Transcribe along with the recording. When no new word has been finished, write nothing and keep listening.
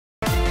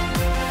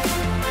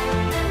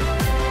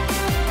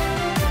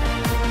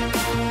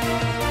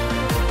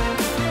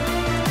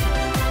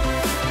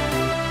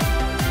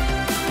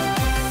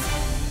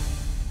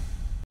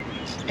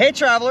Hey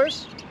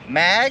travelers,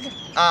 Mag,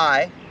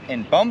 I,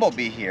 and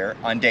Bumblebee here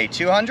on day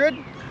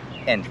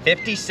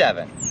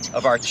 257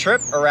 of our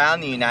trip around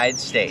the United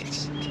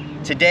States.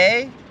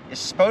 Today is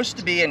supposed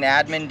to be an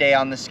admin day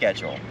on the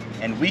schedule,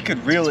 and we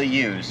could really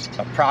use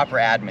a proper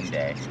admin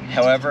day.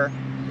 However,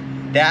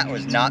 that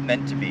was not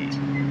meant to be.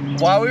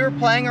 While we were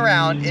playing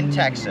around in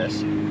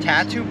Texas,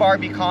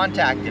 Tattoobarbie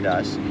contacted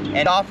us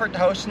and offered to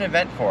host an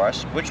event for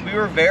us, which we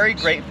were very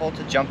grateful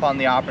to jump on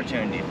the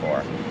opportunity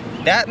for.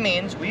 That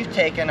means we've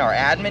taken our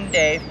admin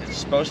day that's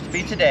supposed to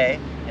be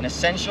today and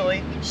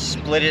essentially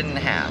split it in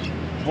half.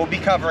 We'll be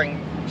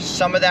covering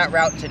some of that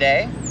route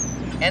today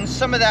and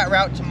some of that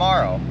route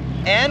tomorrow.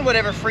 And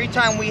whatever free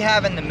time we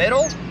have in the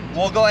middle,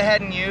 we'll go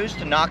ahead and use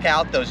to knock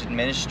out those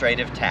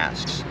administrative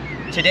tasks.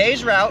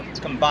 Today's route,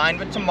 combined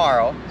with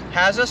tomorrow,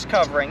 has us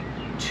covering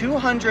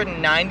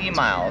 290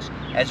 miles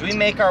as we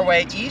make our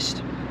way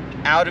east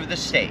out of the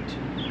state.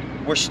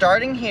 We're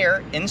starting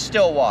here in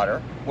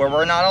Stillwater, where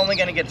we're not only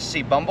going to get to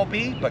see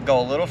Bumblebee, but go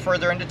a little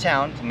further into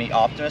town to meet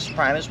Optimus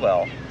Prime as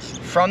well.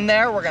 From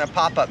there, we're going to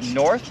pop up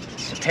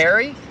north to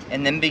Perry,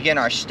 and then begin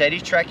our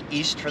steady trek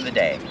east for the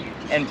day,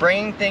 and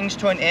bringing things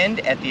to an end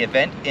at the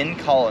event in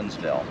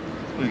Collinsville.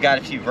 We've got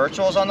a few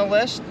virtuals on the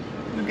list,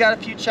 we've got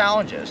a few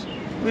challenges,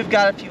 we've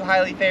got a few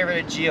highly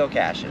favorited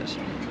geocaches.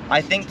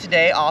 I think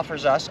today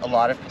offers us a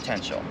lot of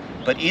potential.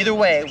 But either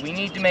way, we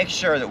need to make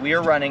sure that we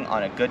are running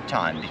on a good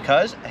time,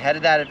 because ahead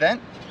of that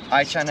event,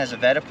 Aichan has a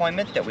vet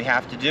appointment that we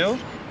have to do,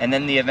 and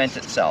then the event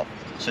itself.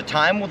 So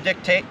time will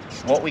dictate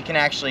what we can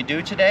actually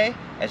do today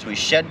as we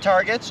shed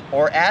targets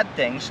or add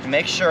things to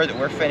make sure that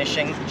we're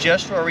finishing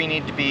just where we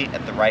need to be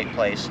at the right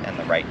place and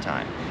the right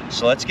time.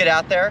 So let's get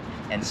out there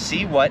and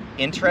see what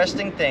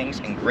interesting things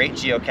and great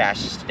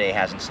geocaches today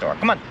has in store.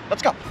 Come on,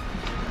 let's go.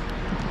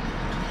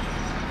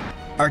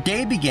 Our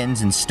day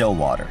begins in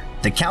Stillwater,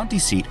 the county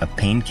seat of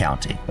Payne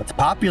County, with a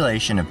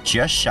population of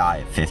just shy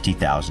of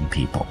 50,000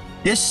 people.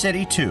 This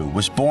city, too,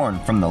 was born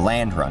from the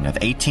land run of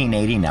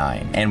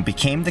 1889 and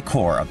became the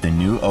core of the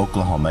new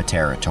Oklahoma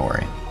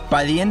Territory.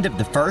 By the end of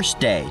the first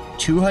day,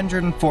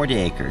 240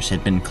 acres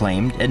had been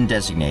claimed and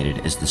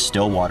designated as the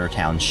Stillwater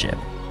Township,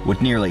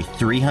 with nearly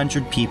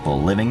 300 people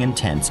living in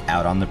tents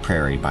out on the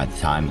prairie by the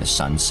time the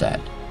sun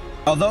set.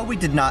 Although we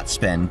did not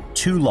spend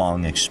too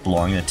long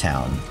exploring the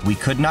town, we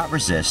could not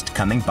resist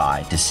coming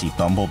by to see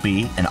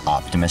Bumblebee and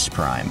Optimus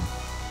Prime.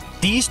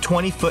 These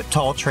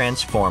 20-foot-tall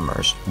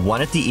transformers,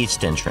 one at the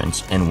east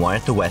entrance and one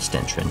at the west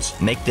entrance,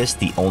 make this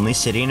the only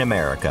city in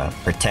America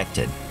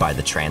protected by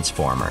the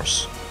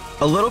Transformers.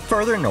 A little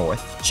further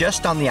north,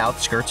 just on the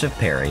outskirts of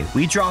Perry,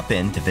 we drop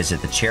in to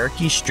visit the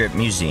Cherokee Strip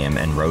Museum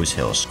and Rose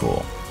Hill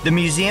School. The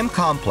museum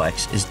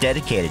complex is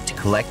dedicated to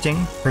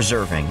collecting,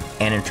 preserving,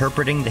 and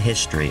interpreting the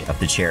history of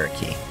the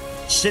Cherokee.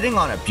 Sitting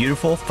on a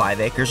beautiful 5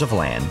 acres of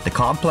land, the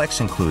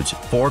complex includes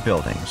 4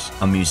 buildings,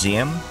 a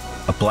museum,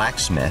 a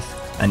blacksmith,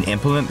 an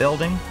implement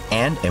building,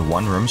 and a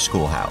one-room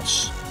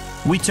schoolhouse.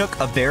 We took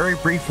a very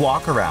brief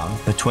walk around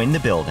between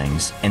the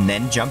buildings and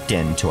then jumped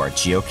into our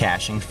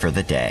geocaching for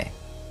the day.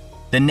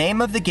 The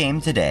name of the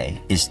game today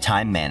is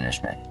Time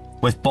Management.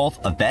 With both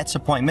a vet's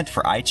appointment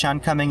for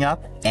Aichan coming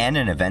up and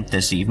an event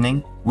this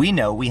evening, we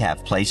know we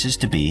have places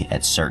to be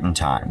at certain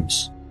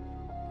times.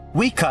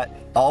 We cut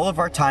all of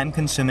our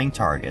time-consuming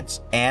targets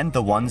and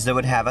the ones that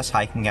would have us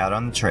hiking out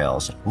on the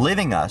trails,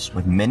 leaving us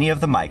with many of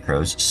the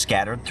micros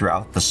scattered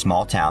throughout the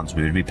small towns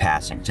we would be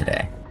passing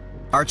today.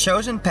 Our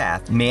chosen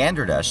path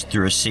meandered us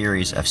through a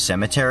series of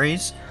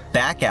cemeteries,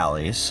 back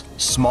alleys,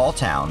 small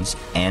towns,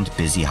 and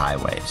busy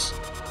highways.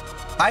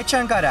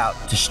 Aichan got out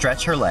to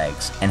stretch her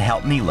legs and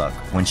help me look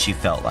when she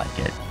felt like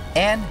it,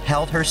 and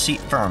held her seat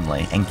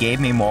firmly and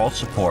gave me moral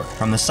support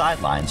from the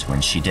sidelines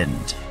when she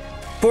didn't.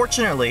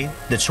 Fortunately,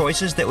 the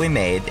choices that we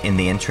made in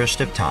the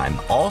interest of time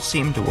all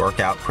seemed to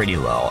work out pretty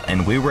well,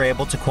 and we were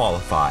able to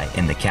qualify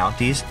in the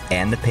counties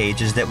and the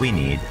pages that we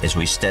need as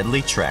we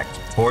steadily trekked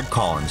toward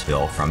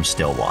Collinsville from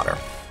Stillwater.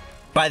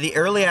 By the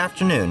early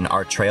afternoon,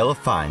 our trail of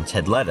finds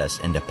had led us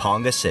into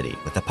Ponca City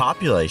with a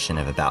population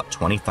of about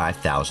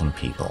 25,000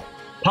 people.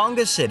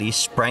 Ponca City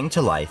sprang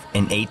to life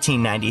in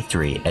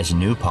 1893 as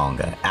New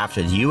Ponca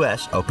after the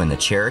U.S. opened the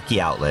Cherokee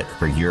outlet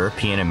for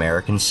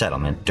European-American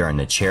settlement during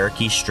the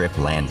Cherokee Strip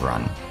land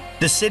run.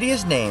 The city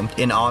is named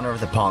in honor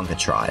of the Ponca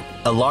tribe,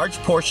 a large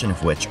portion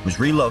of which was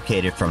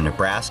relocated from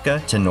Nebraska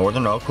to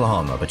northern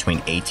Oklahoma between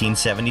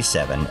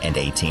 1877 and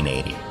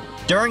 1880.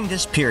 During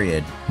this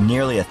period,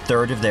 nearly a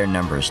third of their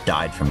numbers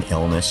died from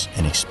illness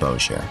and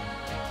exposure.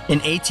 In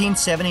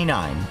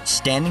 1879,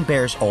 Standing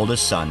Bear's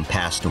oldest son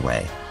passed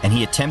away, and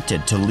he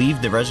attempted to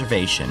leave the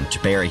reservation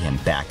to bury him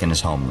back in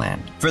his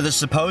homeland. For the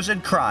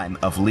supposed crime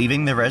of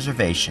leaving the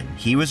reservation,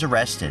 he was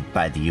arrested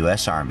by the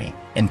U.S. Army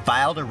and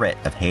filed a writ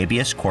of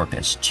habeas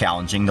corpus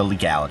challenging the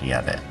legality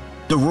of it.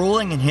 The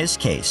ruling in his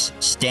case,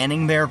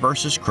 Standing Bear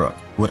versus Crook,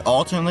 would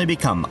ultimately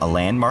become a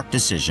landmark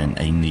decision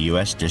in the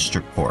U.S.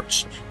 District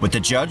Courts, with the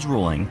judge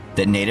ruling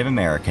that Native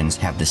Americans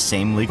have the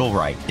same legal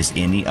right as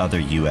any other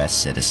U.S.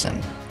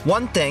 citizen.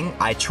 One thing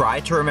I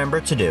try to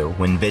remember to do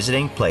when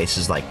visiting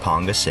places like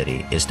Ponca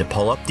City is to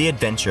pull up the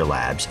Adventure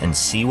Labs and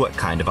see what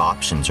kind of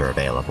options are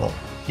available.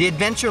 The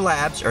Adventure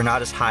Labs are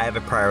not as high of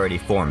a priority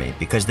for me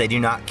because they do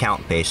not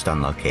count based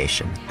on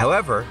location.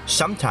 However,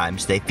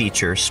 sometimes they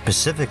feature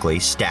specifically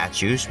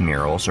statues,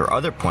 murals, or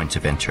other points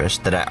of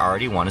interest that I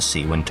already want to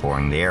see when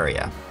touring the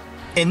area.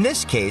 In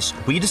this case,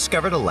 we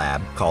discovered a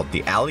lab called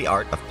the Alley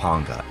Art of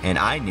Ponca, and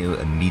I knew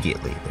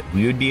immediately that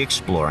we would be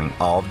exploring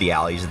all of the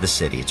alleys of the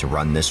city to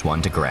run this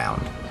one to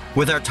ground.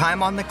 With our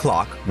time on the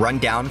clock run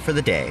down for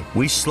the day,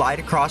 we slide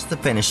across the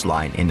finish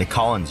line into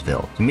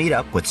Collinsville to meet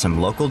up with some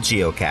local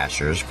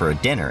geocachers for a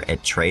dinner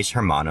at Tres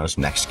Hermanos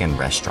Mexican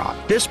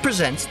restaurant. This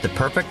presents the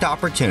perfect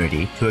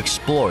opportunity to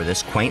explore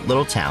this quaint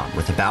little town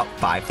with about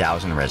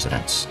 5,000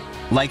 residents.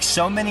 Like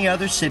so many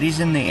other cities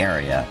in the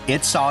area,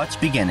 it saw its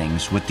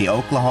beginnings with the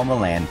Oklahoma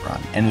Land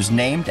Run and was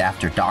named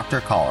after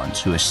Dr.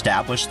 Collins, who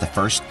established the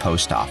first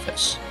post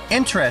office.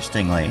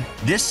 Interestingly,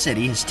 this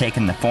city has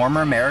taken the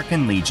former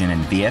American Legion in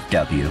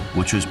VFW,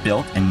 which was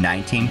built in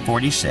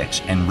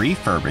 1946, and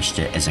refurbished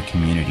it as a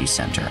community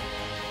center.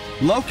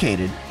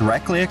 Located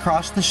directly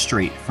across the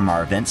street from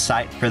our event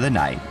site for the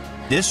night,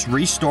 this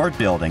restored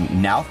building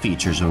now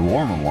features a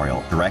war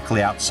memorial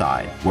directly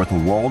outside, with a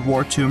World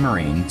War II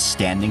Marine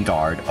standing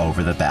guard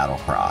over the battle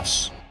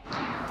cross.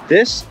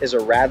 This is a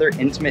rather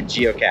intimate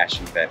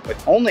geocaching event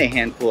with only a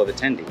handful of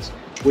attendees,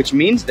 which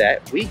means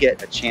that we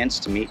get a chance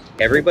to meet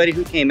everybody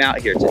who came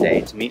out here today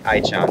to meet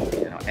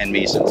Aichan, and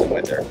me since I'm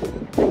with her.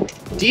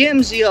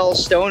 DMZL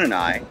Stone and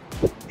I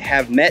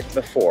have met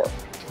before.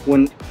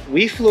 When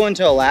we flew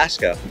into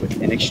Alaska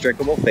with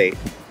inextricable fate,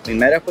 we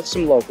met up with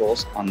some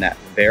locals on that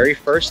very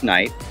first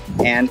night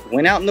and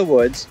went out in the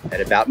woods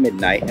at about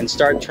midnight and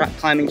started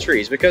climbing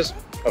trees because,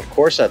 of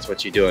course, that's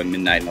what you do at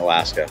midnight in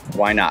Alaska.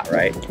 Why not,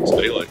 right? It's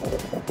daylight.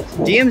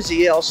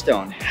 DMZL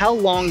Stone, how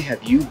long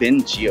have you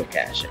been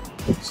geocaching?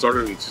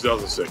 Started in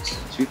 2006.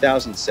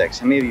 2006.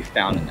 How many have you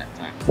found in that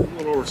time? A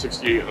little over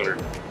 6,800.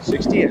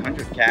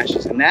 6,800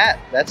 caches, and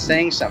that's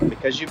saying something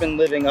because you've been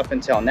living up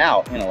until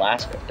now in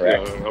Alaska,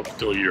 correct? Yeah, up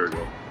until a year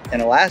ago.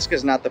 And Alaska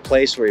is not the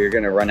place where you're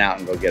going to run out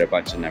and go get a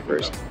bunch of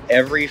numbers. No.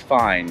 Every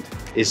find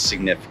is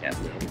significant.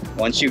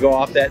 Once you go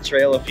off that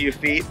trail a few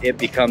feet, it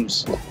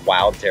becomes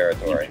wild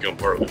territory. You become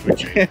part of the food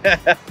chain.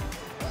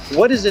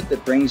 What is it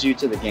that brings you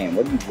to the game?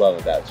 What do you love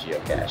about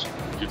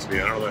geocaching? It gets me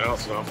out of the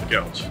house and off the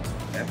couch.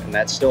 And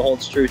that still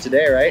holds true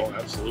today, right? Oh,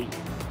 absolutely.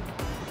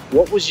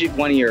 What was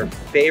one of your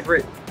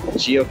favorite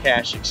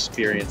geocache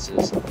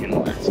experiences in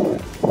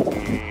Alaska?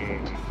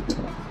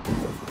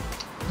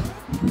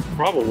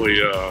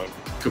 Probably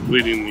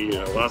completing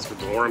the Alaska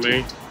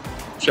Delorme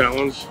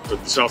Challenge, the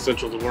South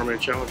Central Delorme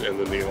Challenge, and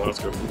then the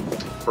Alaska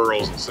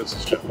Burrows and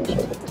Census Challenge.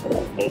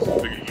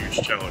 Both big,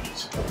 huge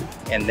challenges.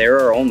 And there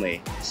are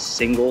only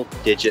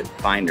single-digit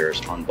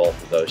finders on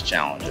both of those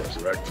challenges.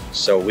 Correct.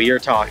 So we are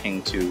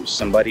talking to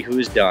somebody who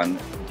has done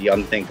the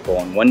unthinkable,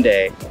 and one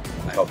day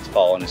I hope to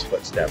follow in his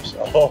footsteps.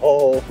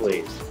 Oh,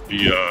 please.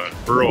 The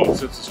Burrow and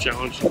Census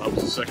Challenge, I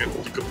was the second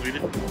to complete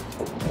it,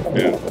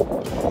 and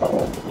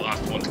the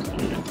last one to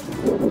complete it.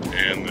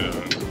 And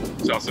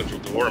the South Central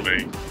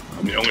Delorme,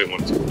 I'm the only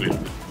one to complete it.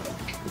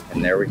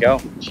 And there we go,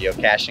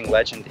 geocaching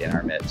legend in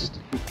our midst.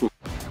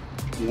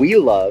 We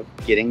love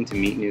getting to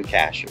meet new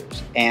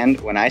cachers. And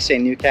when I say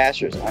new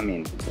cachers, I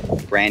mean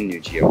brand new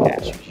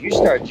geocachers. You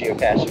started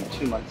geocaching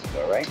 2 months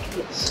ago, right?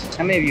 Yes.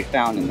 How many have you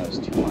found in those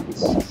 2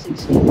 months?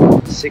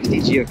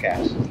 60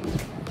 geocaches in 2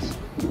 months.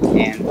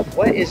 And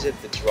what is it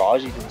that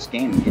draws you to this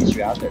game and gets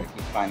you out there to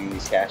keep finding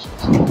these caches?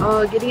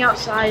 Getting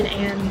outside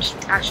and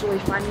actually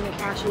finding the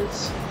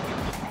caches.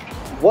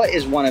 What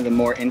is one of the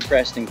more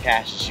interesting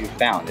caches you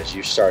found as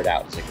you start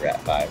out as a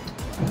Grad 5?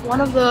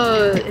 One of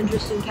the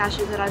interesting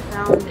caches that I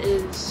found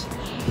is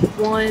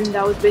one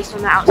that was based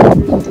on the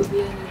Outsiders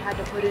movie, and you had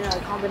to put in a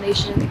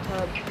combination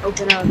to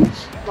open a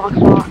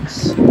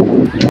lockbox.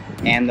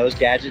 And those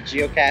gadget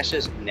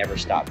geocaches never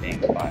stop being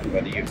fun,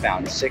 whether you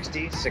found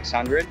 60,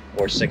 600,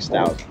 or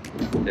 6,000.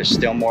 There's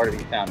still more to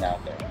be found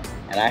out there.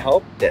 And I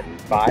hope that in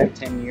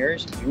 5-10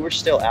 years, you are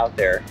still out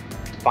there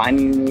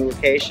finding new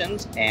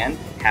locations and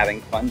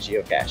having fun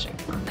geocaching.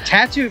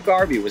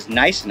 Tattoobarbie was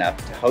nice enough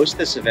to host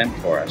this event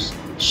for us.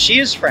 She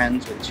is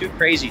friends with 2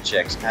 crazy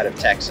chicks out of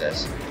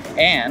Texas,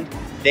 and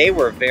they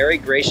were very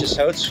gracious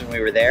hosts when we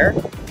were there,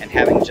 and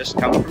having just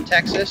come from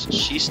Texas,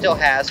 she still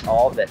has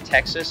all of that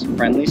Texas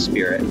friendly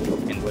spirit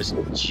and was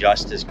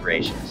just as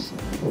gracious.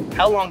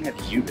 How long have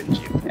you been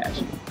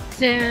geocaching?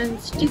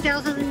 Since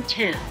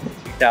 2010.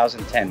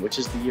 2010, which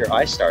is the year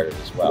I started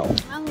as well.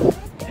 Oh.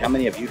 How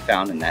many have you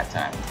found in that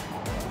time?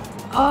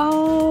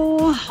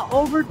 Oh,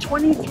 over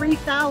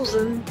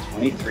 23,000.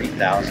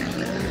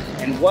 23,000.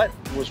 And what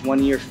was one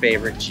of your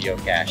favorite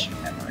geocaching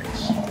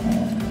memories?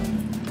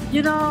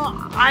 You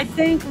know, I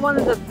think one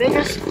of the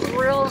biggest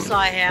thrills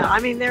I had, I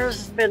mean,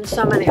 there's been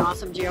so many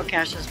awesome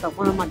geocaches, but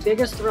one of my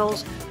biggest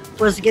thrills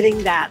was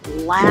getting that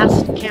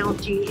last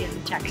county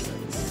in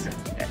Texas.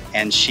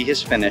 And she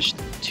has finished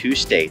 2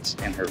 states,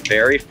 and her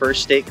very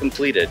first state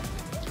completed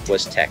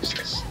was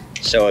Texas.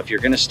 So if you're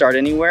gonna start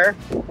anywhere,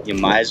 you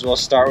might as well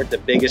start with the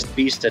biggest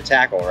beast to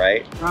tackle,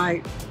 right?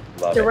 Right.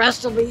 Love The it.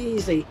 rest will be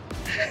easy.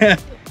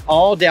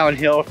 All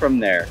downhill from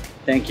there.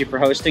 Thank you for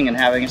hosting and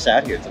having us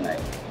out here tonight.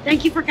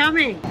 Thank you for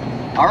coming.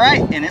 All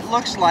right, and it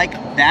looks like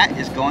that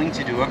is going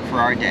to do it for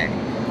our day.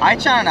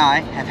 Aichan and I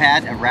have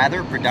had a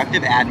rather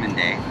productive admin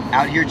day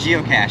out here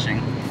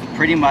geocaching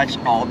pretty much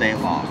all day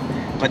long.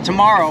 But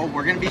tomorrow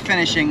we're going to be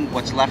finishing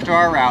what's left of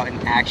our route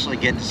and actually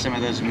get to some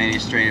of those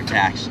administrative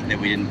tasks that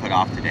we didn't put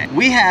off today.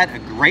 We had a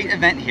great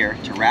event here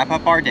to wrap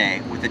up our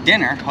day with a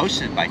dinner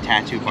hosted by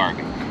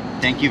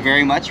Tattoobarbie. Thank you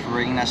very much for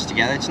bringing us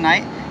together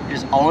tonight. It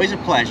is always a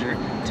pleasure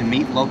to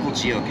meet local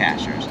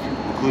geocachers,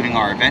 including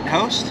our event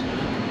host,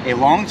 a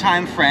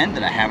longtime friend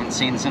that I haven't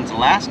seen since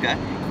Alaska,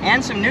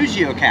 and some new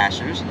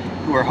geocachers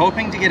who are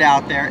hoping to get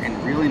out there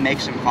and really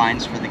make some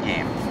finds for the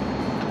game.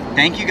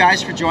 Thank you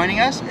guys for joining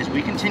us as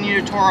we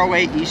continue to tour our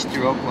way east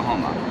through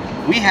Oklahoma.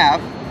 We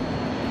have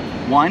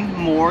one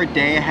more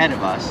day ahead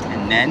of us,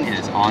 and then it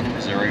is on to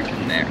Missouri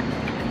from there.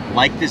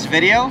 Like this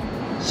video,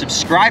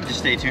 subscribe to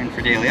stay tuned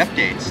for daily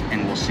updates,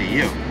 and we'll see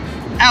you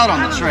out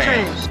on the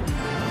trails.